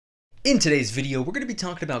In today's video, we're going to be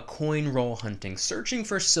talking about coin roll hunting, searching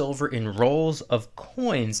for silver in rolls of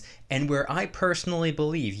coins, and where I personally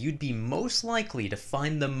believe you'd be most likely to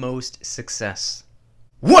find the most success.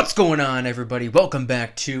 What's going on, everybody? Welcome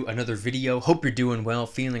back to another video. Hope you're doing well,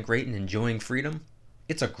 feeling great, and enjoying freedom.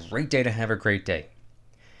 It's a great day to have a great day.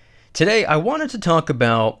 Today, I wanted to talk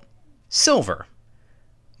about silver.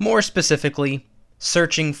 More specifically,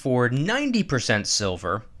 searching for 90%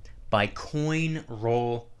 silver by coin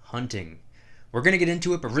roll hunting. We're going to get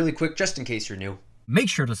into it, but really quick, just in case you're new. Make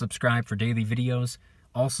sure to subscribe for daily videos.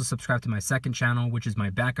 Also subscribe to my second channel, which is my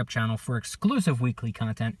backup channel for exclusive weekly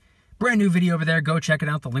content. Brand new video over there. Go check it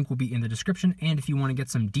out. The link will be in the description. And if you want to get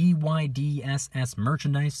some DYDSS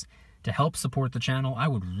merchandise to help support the channel, I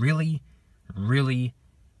would really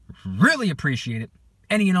appreciate it.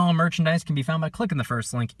 Any and all merchandise can be found by clicking the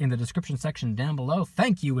first link in the description section down below.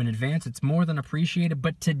 Thank you in advance. It's more than appreciated.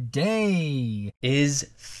 But today is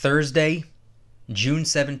Thursday, June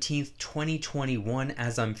 17th, 2021.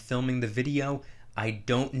 As I'm filming the video, I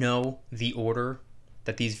don't know the order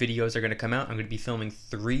that these videos are going to come out. I'm going to be filming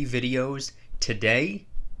 3 videos today.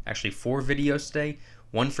 Actually, 4 videos today.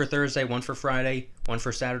 One for Thursday, one for Friday, one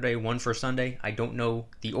for Saturday, one for Sunday. I don't know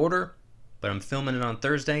the order, but I'm filming it on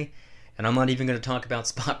Thursday. And I'm not even going to talk about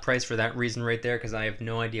spot price for that reason right there, because I have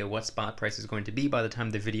no idea what spot price is going to be by the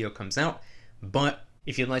time the video comes out. But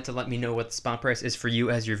if you'd like to let me know what the spot price is for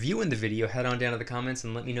you as you're viewing the video, head on down to the comments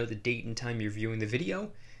and let me know the date and time you're viewing the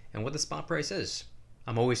video and what the spot price is.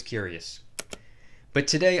 I'm always curious. But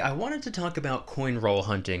today I wanted to talk about coin roll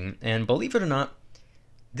hunting, and believe it or not,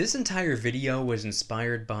 this entire video was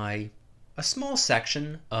inspired by a small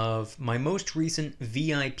section of my most recent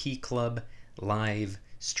VIP Club live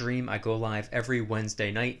stream. I go live every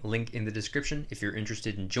Wednesday night, link in the description if you're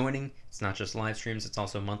interested in joining. It's not just live streams, it's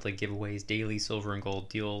also monthly giveaways, daily silver and gold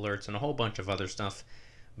deal alerts, and a whole bunch of other stuff.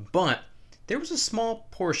 But there was a small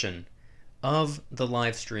portion of the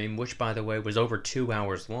live stream, which by the way was over 2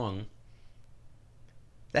 hours long,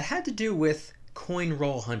 that had to do with coin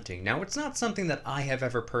roll hunting. Now, it's not something that I have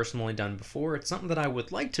ever personally done before. It's something that I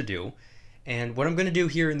would like to do, and what I'm going to do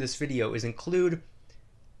here in this video is include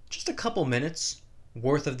just a couple minutes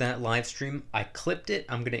worth of that live stream. I clipped it.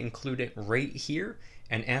 I'm going to include it right here.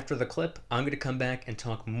 And after the clip, I'm going to come back and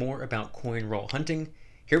talk more about coin roll hunting.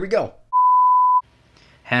 Here we go.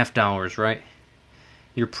 Half dollars, right?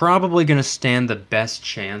 You're probably going to stand the best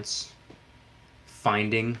chance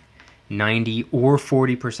finding 90 or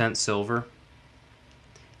 40% silver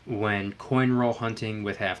when coin roll hunting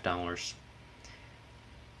with half dollars.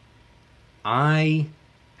 I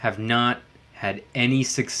have not had any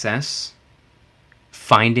success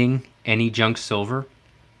finding any junk silver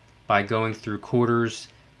by going through quarters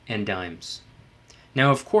and dimes.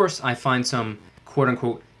 Now, of course, I find some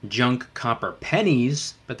quote-unquote junk copper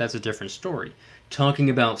pennies, but that's a different story. Talking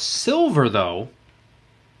about silver, though,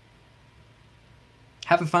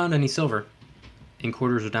 haven't found any silver in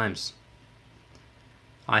quarters or dimes.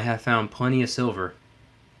 I have found plenty of silver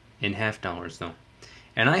in half dollars, though.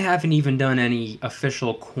 And I haven't even done any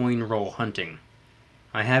official coin roll hunting.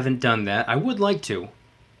 I haven't done that. I would like to.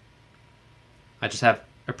 I just have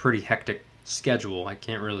a pretty hectic schedule. I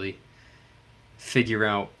can't really figure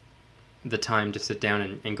out the time to sit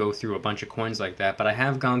down and go through a bunch of coins like that. But I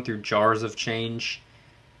have gone through jars of change.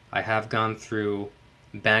 I have gone through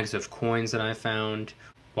bags of coins that I found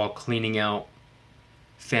while cleaning out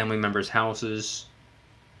family members' houses,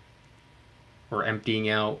 or emptying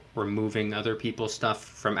out or moving other people's stuff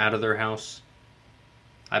from out of their house.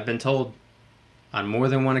 I've been told on more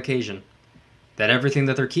than one occasion that everything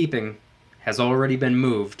that they're keeping has already been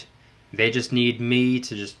moved. They just need me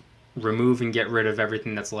to just remove and get rid of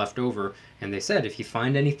everything that's left over. And they said, if you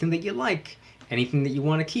find anything that you like, anything that you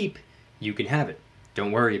want to keep, you can have it.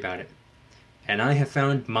 Don't worry about it. And I have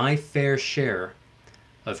found my fair share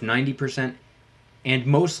of 90% and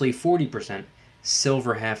mostly 40%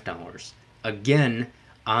 silver half dollars. Again,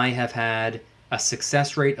 I have had a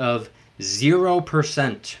success rate of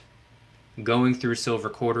 0% going through silver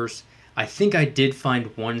quarters. I think I did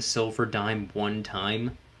find one silver dime one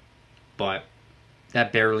time, but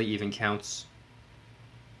that barely even counts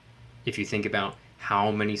if you think about how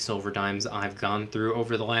many silver dimes I've gone through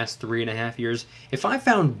over the last 3.5 years. If I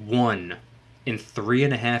found one in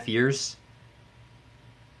 3.5 years,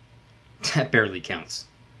 that barely counts.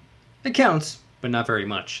 It counts, but not very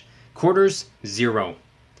much. Quarters, 0.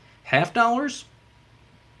 Half dollars,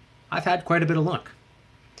 I've had quite a bit of luck.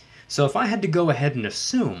 So if I had to go ahead and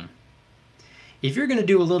assume, if you're going to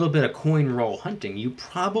do a little bit of coin roll hunting, you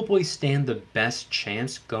probably stand the best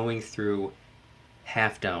chance going through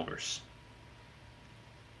half dollars.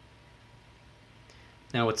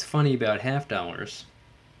 Now what's funny about half dollars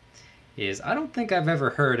is I don't think I've ever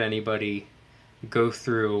heard anybody go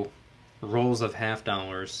through rolls of half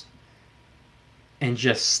dollars and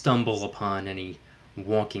just stumble upon any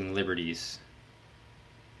walking liberties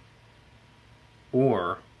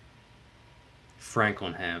or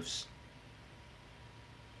Franklin halves.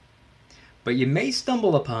 But you may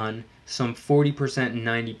stumble upon some 40% and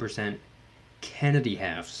 90% Kennedy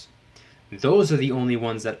halves. Those are the only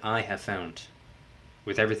ones that I have found.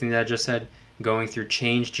 With everything that I just said, going through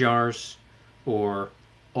change jars or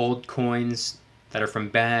old coins that are from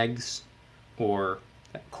bags or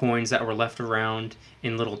coins that were left around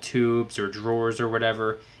in little tubes or drawers or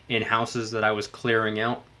whatever in houses that I was clearing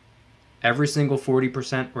out. Every single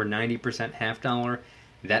 40% or 90% half dollar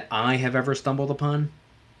that I have ever stumbled upon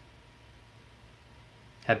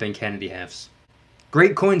have been Kennedy halves.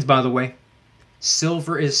 Great coins, by the way.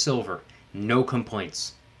 Silver is silver. No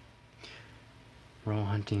complaints. Roll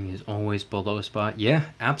hunting is always below spot. Yeah,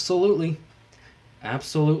 absolutely.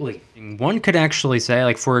 Absolutely. One could actually say,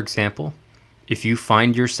 like, for example, if you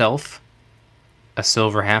find yourself a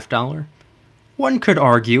silver half dollar, one could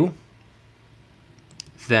argue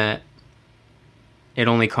that it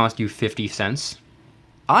only cost you 50 cents.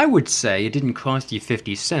 I would say it didn't cost you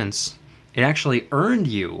 50 cents. It actually earned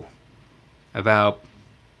you about,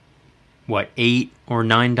 what, $8 or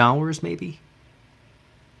 $9 maybe?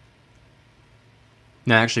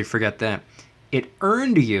 No, actually, forget that. It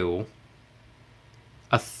earned you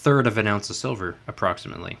a third of an ounce of silver,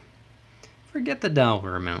 approximately. Forget the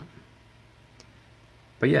dollar amount.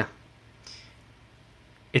 But yeah.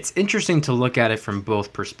 It's interesting to look at it from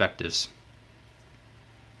both perspectives.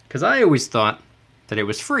 Because I always thought that it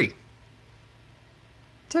was free.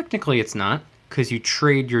 Technically it's not, because you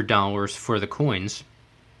trade your dollars for the coins.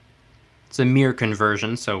 It's a mere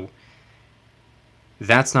conversion, so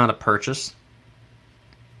that's not a purchase.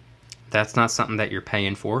 That's not something that you're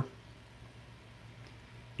paying for.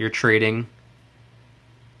 You're trading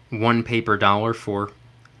one paper dollar for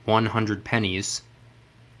 100 pennies.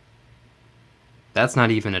 That's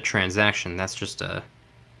not even a transaction. That's just a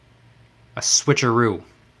switcheroo.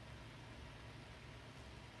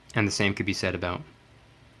 And the same could be said about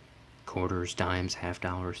quarters, dimes, half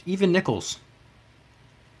dollars, even nickels.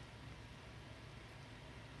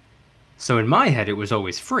 So in my head, it was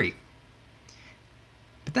always free.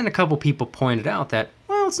 But then a couple people pointed out that,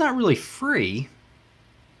 well, it's not really free.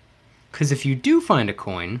 Because if you do find a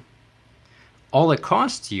coin, all it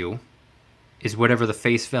costs you is whatever the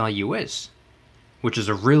face value is. Which is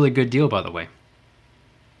a really good deal, by the way.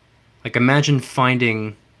 Like, imagine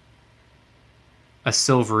finding a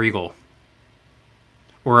silver eagle.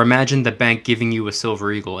 Or imagine the bank giving you a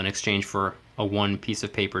silver eagle in exchange for a one piece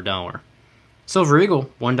of paper dollar. Silver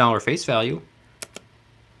eagle, $1 face value.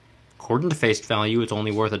 According to face value, it's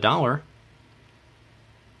only worth $1.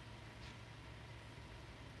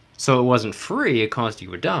 So it wasn't free, it cost you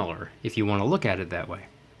 $1, if you want to look at it that way.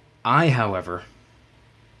 I, however,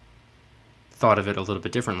 thought of it a little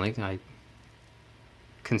bit differently. I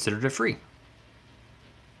considered it free.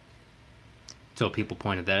 Until people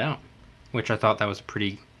pointed that out, which I thought that was a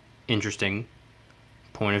pretty interesting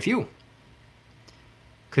point of view.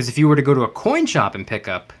 Because if you were to go to a coin shop and pick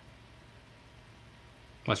up,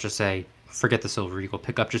 let's just say, forget the silver eagle,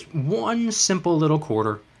 pick up just one simple little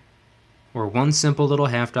quarter, or one simple little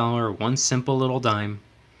half dollar, or one simple little dime,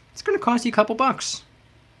 it's going to cost you a couple bucks.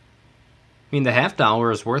 I mean, the half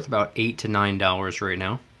dollar is worth about $8 to $9 right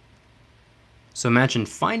now. So imagine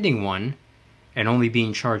finding one and only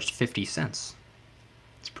being charged 50 cents.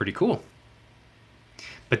 It's pretty cool.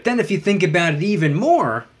 But then if you think about it even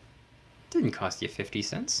more, it didn't cost you 50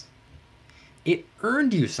 cents. It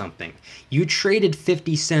earned you something. You traded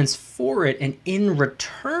 50 cents for it, and in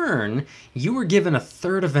return, you were given a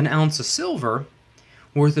third of an ounce of silver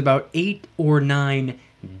worth about $8 or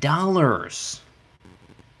 $9.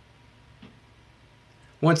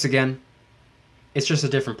 Once again, it's just a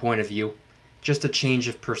different point of view, just a change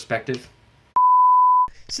of perspective.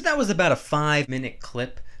 So that was about a 5-minute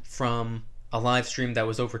clip from a live stream that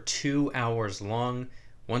was over 2 hours long.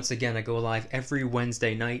 Once again, I go live every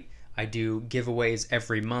Wednesday night. I do giveaways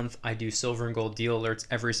every month. I do silver and gold deal alerts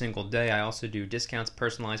every single day. I also do discounts,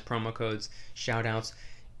 personalized promo codes, shoutouts,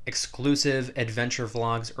 exclusive adventure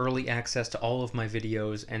vlogs, early access to all of my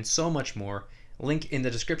videos, and so much more. Link in the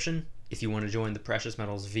description if you want to join the Precious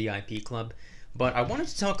Metals VIP Club. But I wanted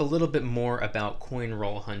to talk a little bit more about coin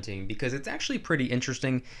roll hunting because it's actually pretty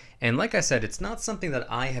interesting. And like I said, it's not something that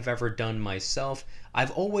I have ever done myself.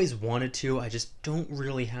 I've always wanted to, I just don't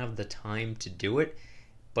really have the time to do it.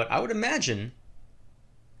 But I would imagine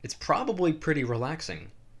it's probably pretty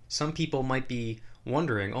relaxing. Some people might be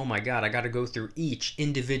wondering, oh my god, I got to go through each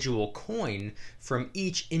individual coin from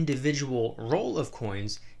each individual roll of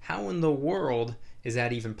coins. How in the world is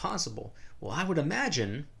that even possible? Well, I would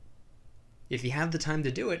imagine if you have the time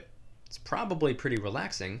to do it, it's probably pretty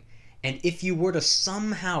relaxing. And if you were to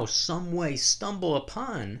somehow, some way stumble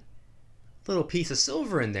upon a little piece of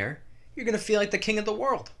silver in there, you're going to feel like the king of the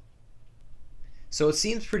world. So it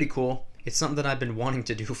seems pretty cool. It's something that I've been wanting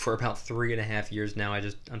to do for about 3.5 years now. I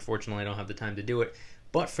just, unfortunately, don't have the time to do it.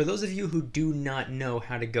 But for those of you who do not know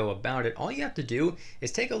how to go about it, all you have to do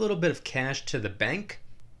is take a little bit of cash to the bank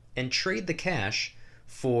and trade the cash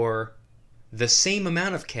for the same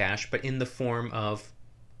amount of cash, but in the form of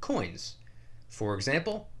coins. For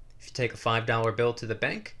example, if you take a $5 bill to the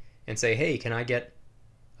bank and say, hey, can I get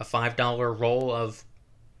a $5 roll of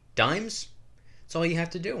dimes? That's all you have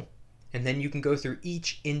to do. And then you can go through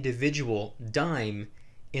each individual dime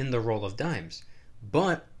in the roll of dimes.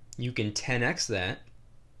 But you can 10x that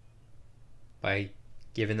by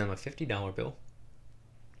giving them a $50 bill.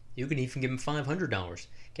 You can even give them $500.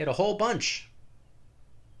 Get a whole bunch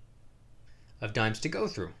of dimes to go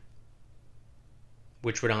through,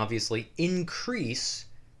 which would obviously increase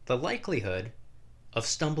the likelihood of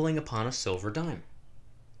stumbling upon a silver dime.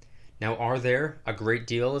 Now, are there a great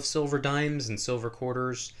deal of silver dimes and silver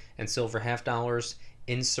quarters and silver half dollars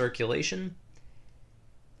in circulation?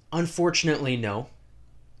 Unfortunately, no.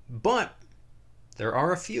 But there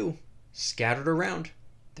are a few scattered around.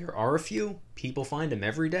 There are a few. People find them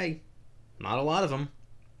every day. Not a lot of them.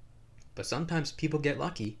 But sometimes people get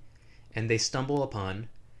lucky and they stumble upon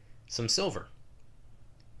some silver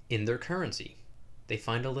in their currency. They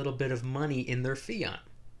find a little bit of money in their fiat,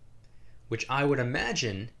 which I would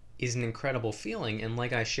imagine is an incredible feeling. And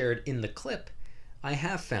like I shared in the clip, I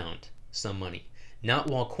have found some money. Not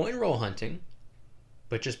while coin roll hunting,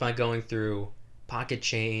 but just by going through pocket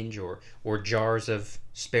change or jars of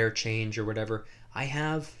spare change or whatever. I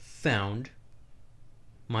have found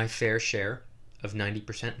my fair share of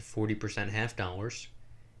 90% and 40% half dollars.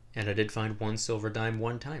 And I did find one silver dime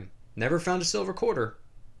one time. Never found a silver quarter.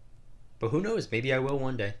 But who knows, maybe I will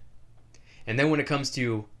one day. And then when it comes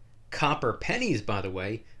to copper pennies, by the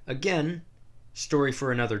way, again, story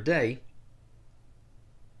for another day,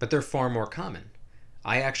 but they're far more common.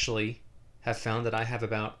 I actually have found that I have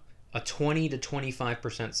about a 20 to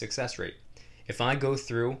 25% success rate. If I go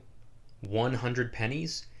through 100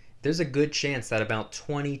 pennies, there's a good chance that about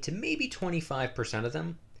 20 to maybe 25% of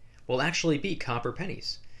them will actually be copper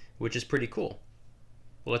pennies, which is pretty cool.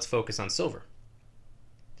 Well, let's focus on silver.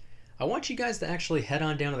 I want you guys to actually head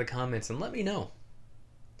on down to the comments and let me know.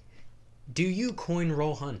 Do you coin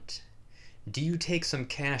roll hunt? Do you take some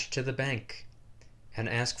cash to the bank and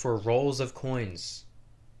ask for rolls of coins?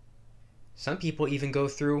 Some people even go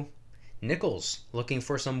through nickels looking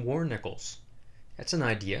for some war nickels. That's an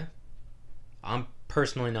idea. I'm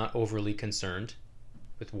personally not overly concerned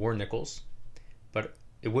with war nickels, but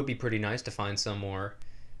it would be pretty nice to find some more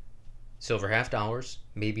silver half dollars,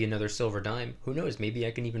 maybe another silver dime. Who knows, maybe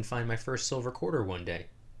I can even find my first silver quarter one day.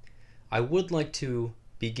 I would like to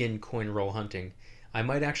begin coin roll hunting. I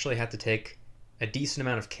might actually have to take a decent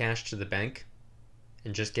amount of cash to the bank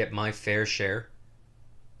and just get my fair share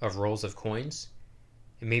of rolls of coins.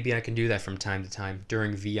 And maybe I can do that from time to time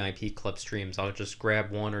during VIP club streams. I'll just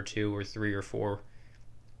grab 1 or 2 or 3 or 4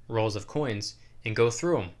 rolls of coins and go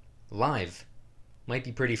through them live. Might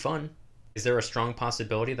be pretty fun. Is there a strong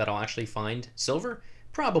possibility that I'll actually find silver?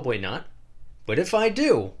 Probably not. But if I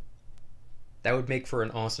do, that would make for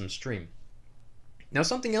an awesome stream. Now,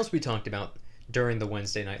 something else we talked about during the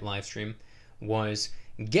Wednesday night live stream was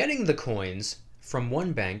getting the coins from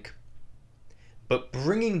one bank, but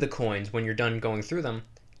bringing the coins when you're done going through them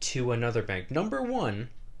to another bank. Number one,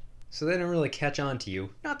 so they don't really catch on to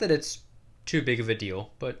you. Not that it's too big of a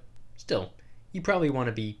deal, but still, you probably want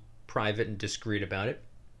to be private and discreet about it.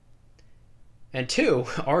 And 2,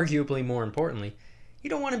 arguably more importantly, you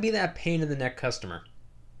don't want to be that pain in the neck customer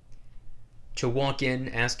to walk in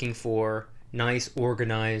asking for nice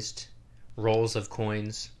organized rolls of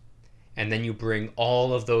coins, and then you bring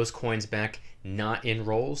all of those coins back not in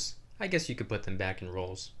rolls. I guess you could put them back in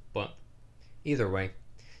rolls, but either way,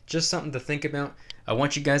 just something to think about. I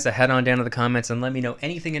want you guys to head on down to the comments and let me know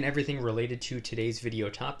anything and everything related to today's video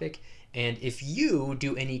topic. And if you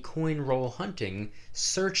do any coin roll hunting,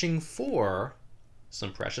 searching for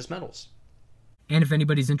some precious metals. And if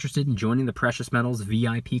anybody's interested in joining the Precious Metals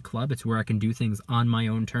VIP Club, it's where I can do things on my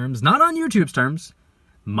own terms, not on YouTube's terms,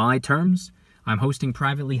 my terms. I'm hosting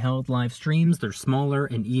privately held live streams. They're smaller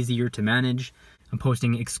and easier to manage. I'm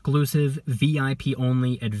posting exclusive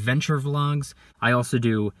VIP-only adventure vlogs. I also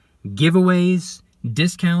do giveaways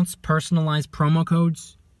discounts, personalized promo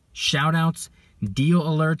codes, shoutouts, deal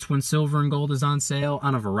alerts when silver and gold is on sale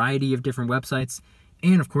on a variety of different websites,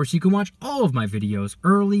 and of course you can watch all of my videos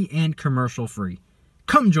early and commercial free.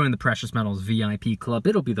 Come join the Precious Metals VIP Club.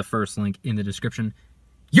 It'll be the first link in the description.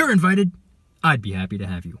 You're invited. I'd be happy to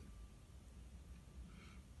have you.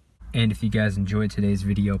 And if you guys enjoyed today's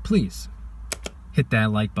video, please hit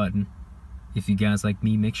that like button. If you guys like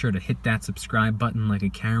me, make sure to hit that subscribe button like a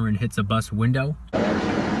Karen hits a bus window.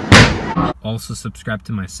 Also subscribe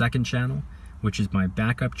to my second channel, which is my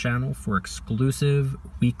backup channel for exclusive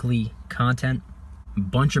weekly content. A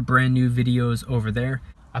bunch of brand new videos over there.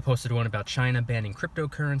 I posted one about China banning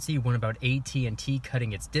cryptocurrency, one about AT&T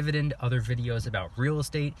cutting its dividend, other videos about real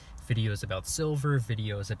estate, videos about silver,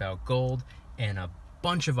 videos about gold, and a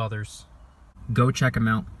bunch of others. Go check them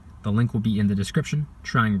out. The link will be in the description.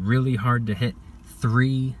 Trying really hard to hit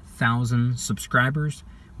 3,000 subscribers.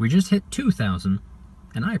 We just hit 2,000,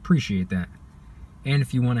 and I appreciate that. And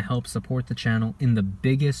if you want to help support the channel in the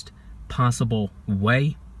biggest possible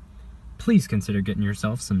way, please consider getting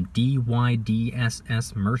yourself some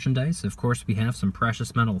DYDSS merchandise. Of course, we have some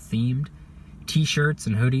precious metal themed t-shirts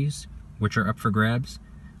and hoodies, which are up for grabs,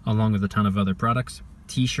 along with a ton of other products.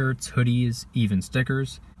 T-shirts, hoodies, even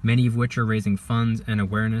stickers, many of which are raising funds and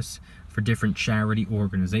awareness for different charity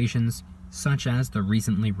organizations, such as the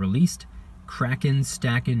recently released Kraken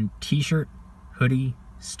Stackin' t-shirt, hoodie,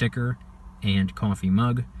 sticker, and coffee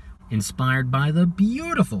mug, inspired by the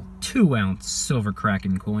beautiful 2-ounce silver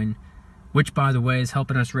Kraken coin, which, by the way, is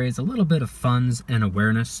helping us raise a little bit of funds and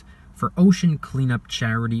awareness for ocean cleanup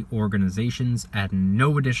charity organizations at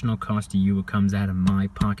no additional cost to you. It comes out of my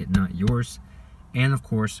pocket, not yours. And of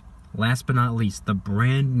course, last but not least, the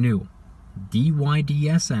brand new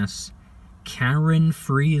DYDSS Karen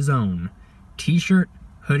Free Zone t-shirt,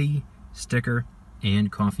 hoodie, sticker,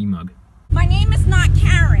 and coffee mug. My name is not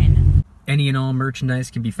Karen. Any and all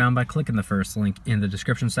merchandise can be found by clicking the first link in the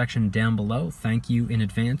description section down below. Thank you in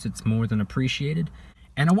advance. It's more than appreciated.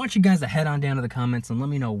 And I want you guys to head on down to the comments and let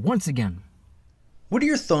me know once again. What are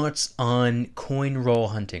your thoughts on coin roll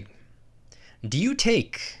hunting? Do you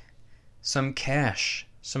take some cash,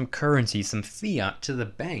 some currency, some fiat to the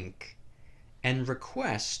bank and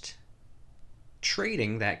request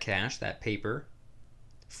trading that cash, that paper,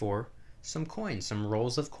 for some coins, some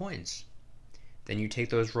rolls of coins? Then you take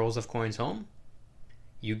those rolls of coins home.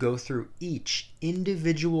 You go through each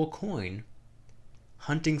individual coin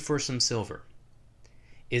hunting for some silver.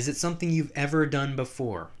 Is it something you've ever done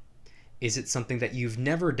before? Is it something that you've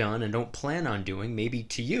never done and don't plan on doing? Maybe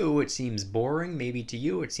to you it seems boring. Maybe to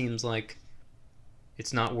you it seems like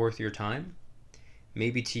it's not worth your time.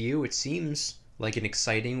 Maybe to you it seems like an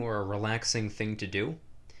exciting or a relaxing thing to do.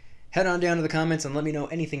 Head on down to the comments and let me know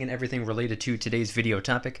anything and everything related to today's video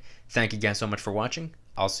topic. Thank you guys so much for watching.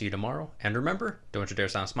 I'll see you tomorrow. And remember, don't you dare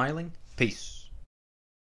stop smiling. Peace.